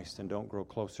about Christ and don't grow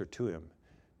closer to him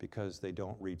because they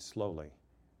don't read slowly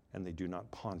and they do not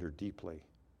ponder deeply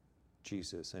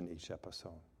Jesus in each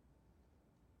episode.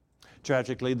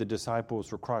 Tragically, the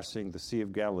disciples were crossing the Sea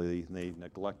of Galilee and they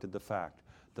neglected the fact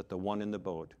that the one in the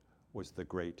boat was the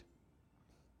great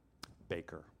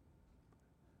baker,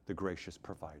 the gracious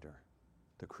provider,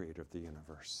 the creator of the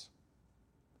universe.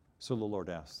 So the Lord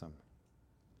asks them,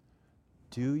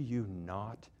 do you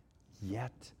not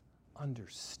yet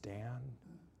understand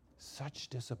such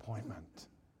disappointment?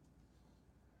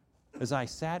 As I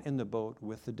sat in the boat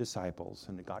with the disciples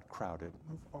and it got crowded,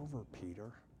 move over,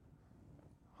 Peter.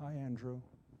 Hi, Andrew.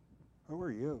 Who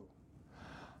are you?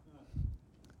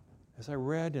 As I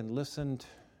read and listened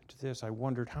to this, I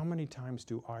wondered how many times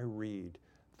do I read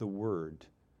the word,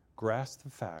 grasp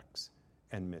the facts,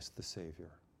 and miss the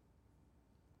Savior?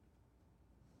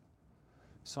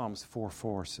 Psalms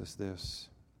 4:4 says this,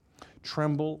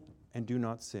 tremble and do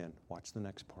not sin. Watch the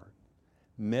next part.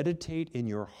 Meditate in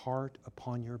your heart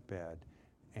upon your bed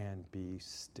and be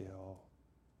still.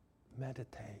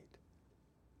 Meditate.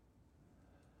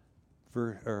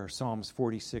 Psalms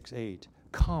 46:8.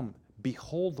 Come,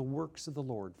 behold the works of the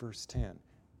Lord. Verse 10.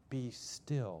 Be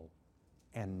still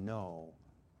and know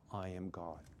I am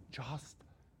God. Just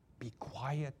be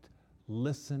quiet,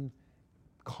 listen,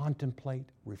 contemplate,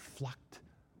 reflect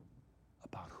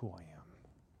about who I am.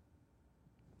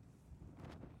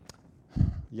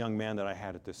 A young man that I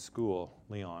had at this school,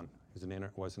 Leon,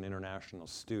 was an international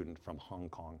student from Hong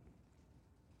Kong.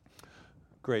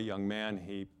 Great young man.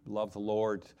 He loved the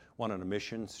Lord, went on a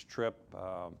missions trip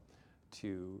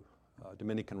to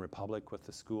Dominican Republic with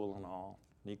the school and all.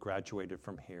 And he graduated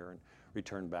from here and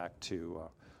returned back to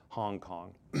Hong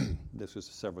Kong. This was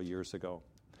several years ago.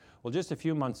 Well, just a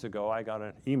few months ago, I got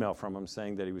an email from him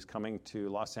saying that he was coming to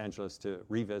Los Angeles to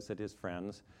revisit his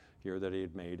friends here that he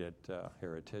had made at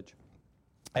Heritage.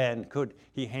 And could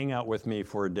he hang out with me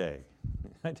for a day?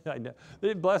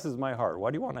 It blesses my heart.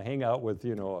 Why do you want to hang out with,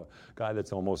 a guy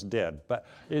that's almost dead? But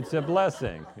it's a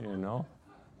blessing,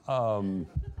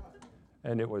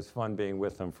 And it was fun being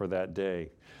with him for that day.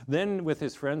 Then with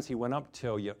his friends, he went up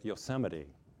to Yosemite,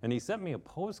 and he sent me a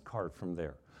postcard from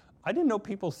there. I didn't know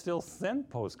people still send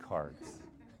postcards,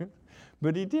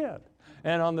 but he did.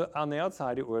 And on the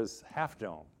outside, it was Half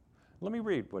Dome. Let me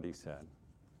read what he said.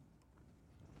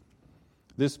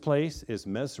 This place is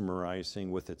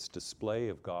mesmerizing with its display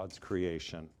of God's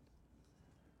creation.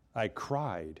 I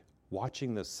cried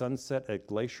watching the sunset at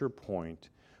Glacier Point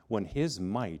when His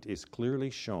might is clearly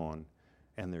shown,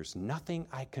 and there's nothing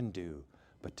I can do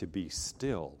but to be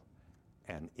still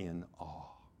and in awe.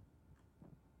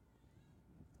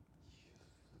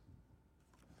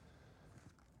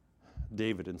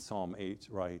 David in Psalm 8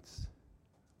 writes,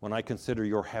 when I consider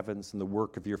your heavens and the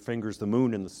work of your fingers, the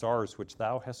moon and the stars which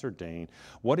thou hast ordained,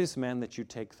 what is man that you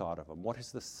take thought of him? What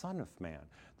is the Son of Man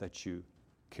that you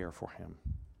care for him?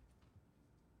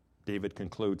 David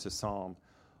concludes the psalm,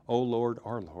 O Lord,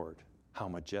 our Lord, how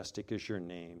majestic is your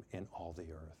name in all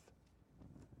the earth.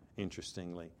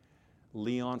 Interestingly,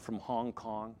 Leon from Hong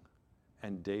Kong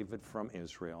and David from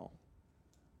Israel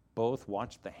both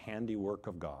watched the handiwork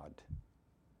of God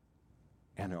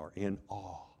and are in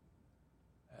awe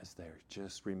as they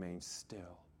just remain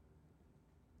still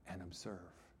and observe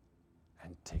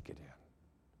and take it in.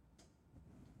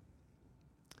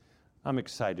 I'm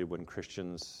excited when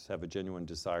Christians have a genuine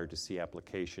desire to see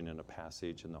application in a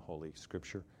passage in the Holy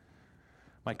Scripture.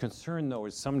 My concern, though,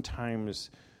 is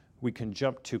sometimes we can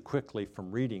jump too quickly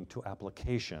from reading to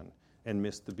application and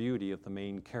miss the beauty of the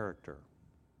main character,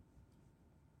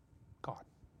 God.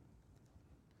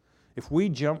 If we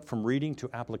jump from reading to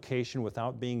application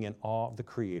without being in awe of the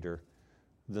Creator,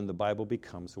 then the Bible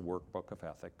becomes a workbook of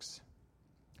ethics.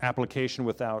 Application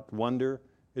without wonder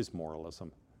is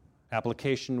moralism.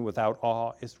 Application without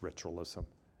awe is ritualism.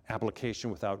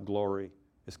 Application without glory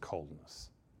is coldness.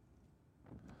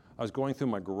 I was going through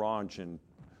my garage, and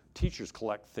teachers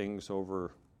collect things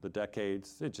over the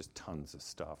decades. It's just tons of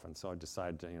stuff, and so I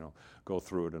decided to, go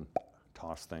through it and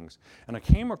toss things. And I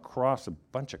came across a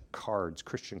bunch of cards,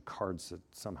 Christian cards that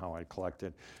somehow I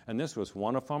collected, and this was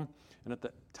one of them. And at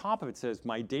the top of it says,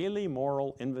 my daily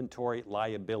moral inventory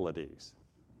liabilities.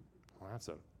 Well, that's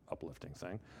an uplifting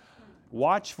thing.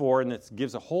 Watch for, and it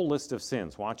gives a whole list of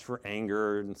sins. Watch for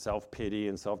anger and self-pity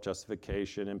and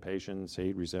self-justification, impatience,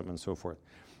 hate, resentment, and so forth.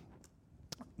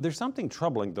 There's something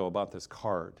troubling, though, about this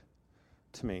card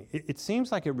to me. It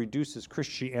seems like it reduces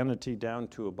Christianity down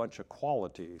to a bunch of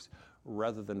qualities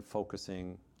rather than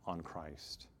focusing on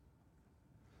Christ.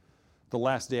 The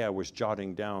last day I was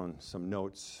jotting down some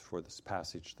notes for this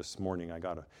passage this morning. I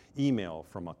got an email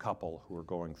from a couple who were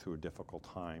going through a difficult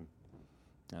time,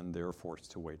 and they're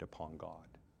forced to wait upon God.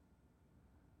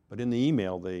 But in the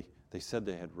email, they said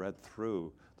they had read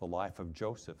through the life of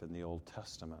Joseph in the Old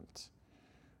Testament,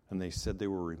 and they said they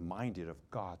were reminded of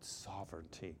God's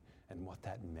sovereignty and what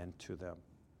that meant to them.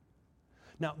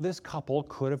 Now, this couple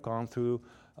could have gone through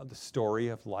the story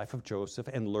of the life of Joseph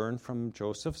and learned from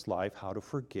Joseph's life how to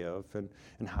forgive and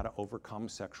how to overcome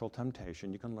sexual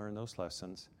temptation. You can learn those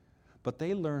lessons. But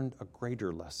they learned a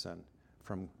greater lesson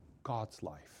from God's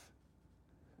life,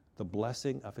 the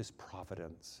blessing of His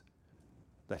providence,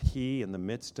 that He, in the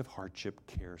midst of hardship,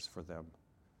 cares for them.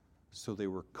 So they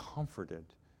were comforted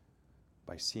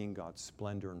by seeing God's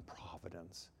splendor and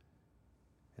providence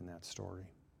in that story.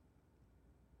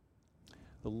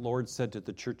 The Lord said to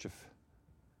the church of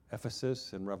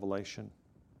Ephesus in Revelation,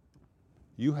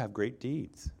 you have great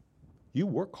deeds. You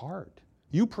work hard.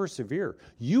 You persevere.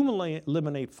 You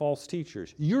eliminate false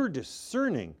teachers. You're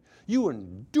discerning. You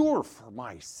endure for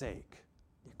my sake.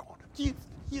 You're going,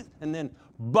 yes. And then,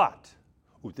 but,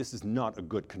 this is not a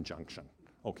good conjunction.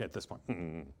 Okay, at this point,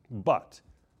 but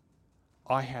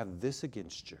I have this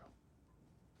against you.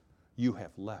 You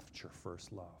have left your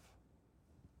first love.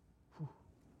 Whew.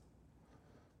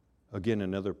 Again,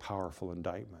 another powerful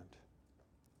indictment.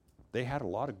 They had a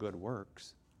lot of good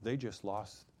works. They just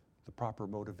lost the proper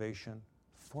motivation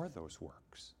for those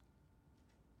works.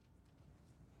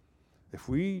 If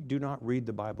we do not read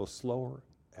the Bible slower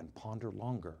and ponder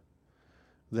longer,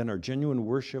 then our genuine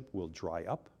worship will dry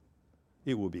up,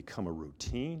 it will become a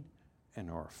routine, and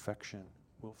our affection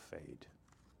will fade.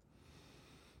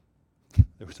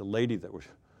 There was a lady that was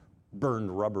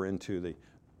burned rubber into the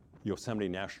Yosemite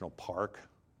National Park.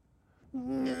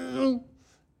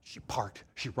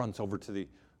 She runs over to the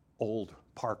old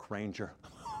park ranger.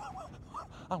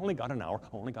 I only got an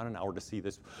hour to see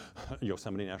this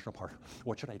Yosemite National Park.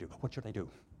 What should I do?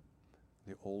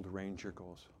 The old ranger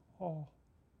goes, oh,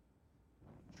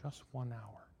 Just 1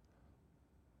 hour.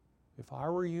 If I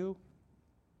were you,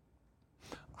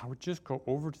 I would just go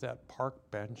over to that park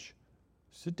bench,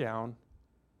 sit down,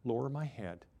 lower my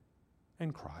head,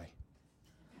 and cry.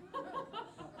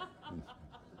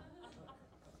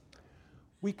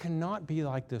 We cannot be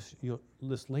like this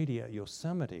lady at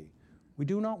Yosemite. We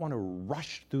do not want to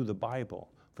rush through the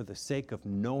Bible for the sake of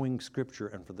knowing Scripture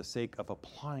and for the sake of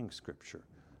applying Scripture.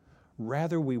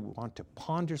 Rather, we want to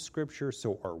ponder Scripture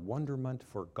so our wonderment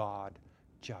for God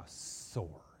just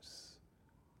soars.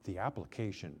 The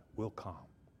application will come.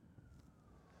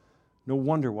 No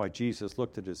wonder why Jesus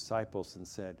looked at his disciples and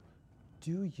said,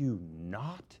 "Do you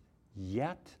not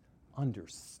yet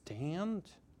understand?"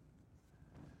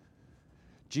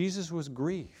 Jesus was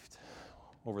grieved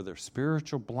over their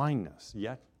spiritual blindness,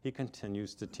 yet he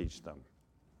continues to teach them.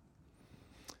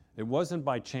 It wasn't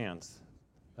by chance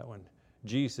that when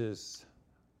Jesus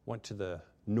went to the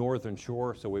northern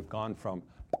shore, so we've gone from,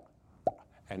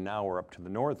 and now we're up to the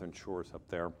northern shores up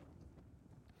there.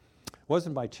 It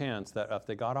wasn't by chance that if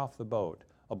they got off the boat,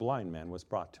 a blind man was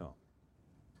brought to him.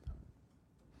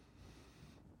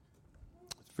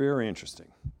 It's very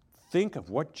interesting. Think of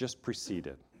what just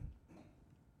preceded.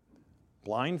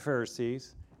 Blind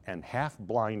Pharisees and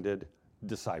half-blinded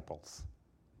disciples.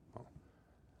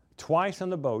 Twice on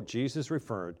the boat, Jesus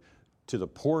referred to the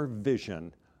poor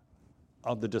vision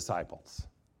of the disciples.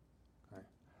 Okay?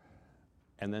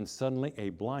 And then suddenly a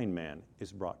blind man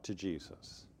is brought to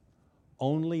Jesus.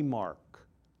 Only Mark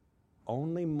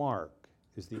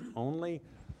is the only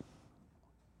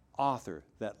author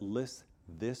that lists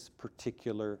this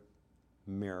particular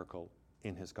miracle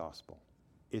in his gospel.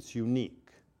 It's unique.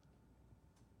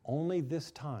 Only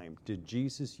this time did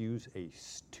Jesus use a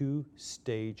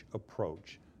two-stage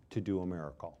approach to do a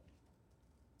miracle.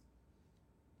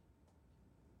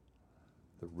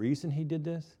 The reason he did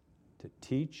this? To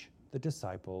teach the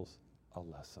disciples a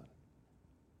lesson.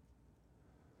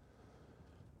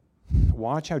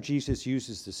 Watch how Jesus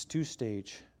uses this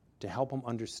two-stage to help them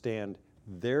understand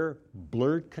their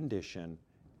blurred condition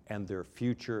and their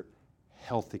future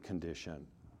healthy condition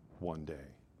one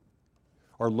day.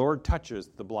 Our Lord touches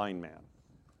the blind man,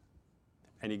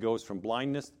 and he goes from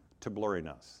blindness to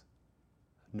blurriness.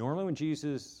 Normally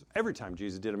every time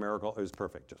Jesus did a miracle, it was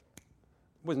perfect. It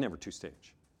was never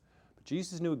two-stage. But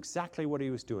Jesus knew exactly what he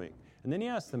was doing. And then he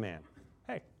asked the man,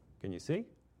 "Hey, can you see?"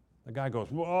 The guy goes,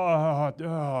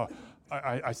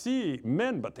 I see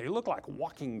men, but they look like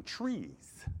walking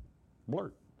trees.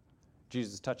 Blurred.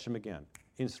 Jesus touched him again,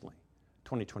 instantly.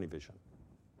 20/20 vision.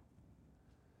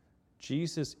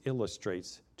 Jesus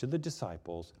illustrates to the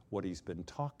disciples what he's been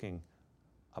talking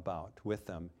about with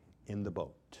them in the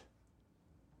boat.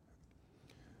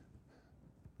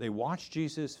 They watched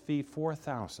Jesus feed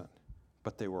 4,000,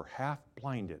 but they were half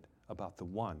blinded about the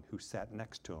one who sat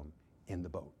next to him in the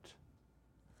boat.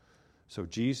 So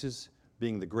Jesus,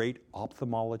 being the great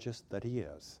ophthalmologist that he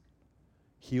is,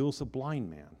 heals a blind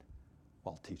man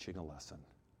while teaching a lesson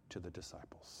to the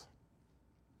disciples.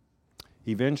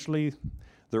 Eventually,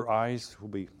 their eyes will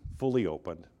be fully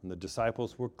opened, and the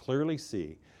disciples will clearly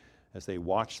see as they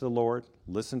watch the Lord,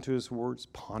 listen to his words,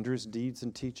 ponder his deeds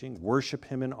and teaching, worship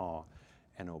him in awe,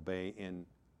 and obey in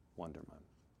wonderment.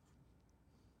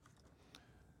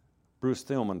 Bruce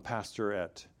Thielman, pastor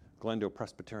at Glendale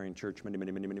Presbyterian Church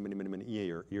many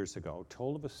years ago,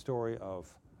 told of a story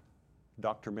of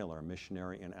Dr. Miller, a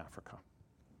missionary in Africa.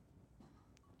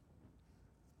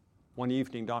 One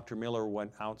evening, Dr. Miller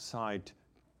went outside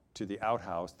to the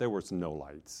outhouse. There was no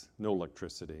lights, no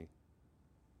electricity.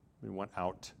 He went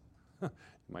out, you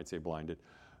might say blinded,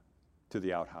 to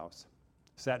the outhouse,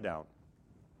 sat down.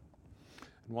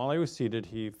 And while he was seated,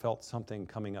 he felt something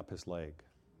coming up his leg.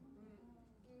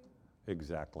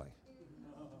 Exactly.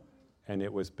 And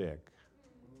it was big.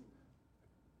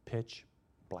 Pitch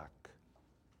black.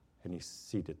 And he's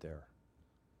seated there.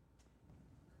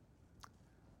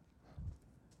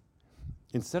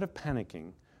 Instead of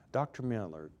panicking, Dr.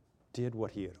 Miller did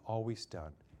what he had always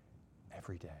done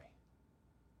every day.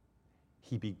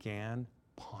 He began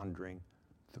pondering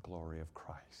the glory of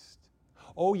Christ.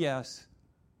 Oh, yes,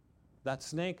 that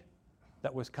snake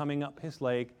that was coming up his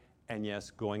leg and,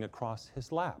 yes, going across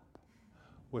his lap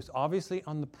was obviously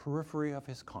on the periphery of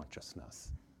his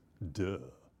consciousness. Duh.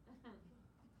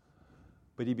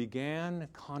 But he began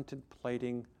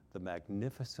contemplating the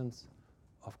magnificence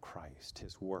of Christ,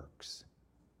 his works.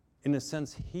 In a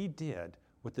sense, he did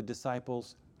what the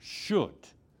disciples should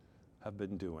have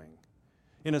been doing.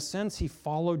 In a sense, he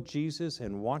followed Jesus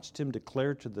and watched him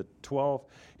declare to the 12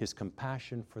 his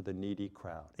compassion for the needy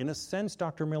crowd. In a sense,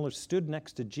 Dr. Miller stood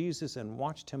next to Jesus and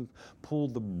watched him pull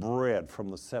the bread from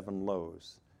the 7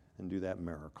 loaves and do that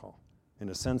miracle. In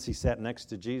a sense, he sat next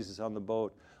to Jesus on the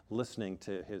boat, listening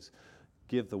to his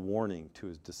give the warning to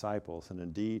his disciples. And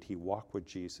indeed, he walked with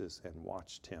Jesus and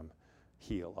watched him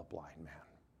heal a blind man.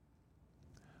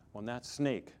 When that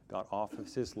snake got off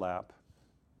of his lap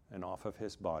and off of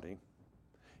his body,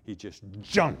 he just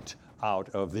jumped out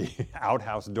of the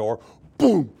outhouse door,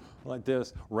 boom, like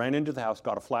this, ran into the house,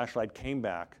 got a flashlight, came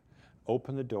back,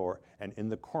 opened the door, and in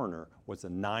the corner was a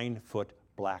 9-foot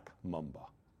black mamba.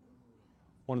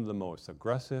 One of the most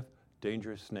aggressive,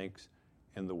 dangerous snakes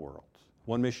in the world.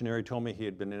 One missionary told me he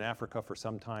had been in Africa for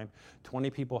some time. 20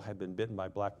 people had been bitten by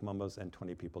black mambas and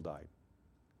 20 people died.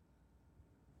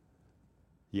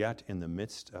 Yet, in the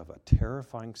midst of a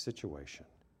terrifying situation,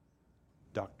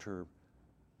 Dr.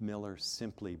 Miller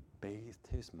simply bathed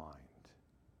his mind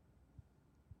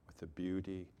with the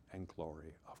beauty and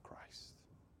glory of Christ.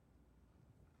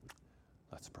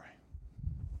 Let's pray.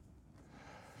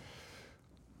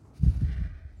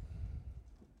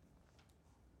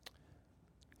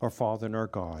 Our Father and our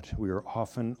God, we are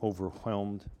often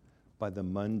overwhelmed by the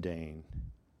mundane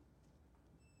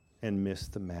and miss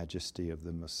the majesty of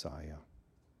the Messiah.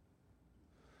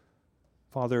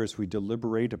 Father, as we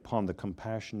deliberate upon the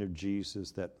compassion of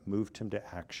Jesus that moved him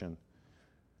to action,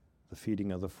 the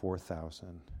feeding of the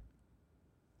 4,000,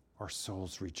 our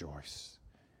souls rejoice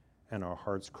and our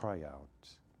hearts cry out,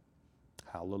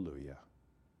 hallelujah,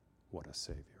 what a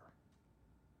Savior.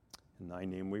 In thy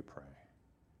name we pray.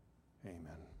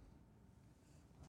 Amen.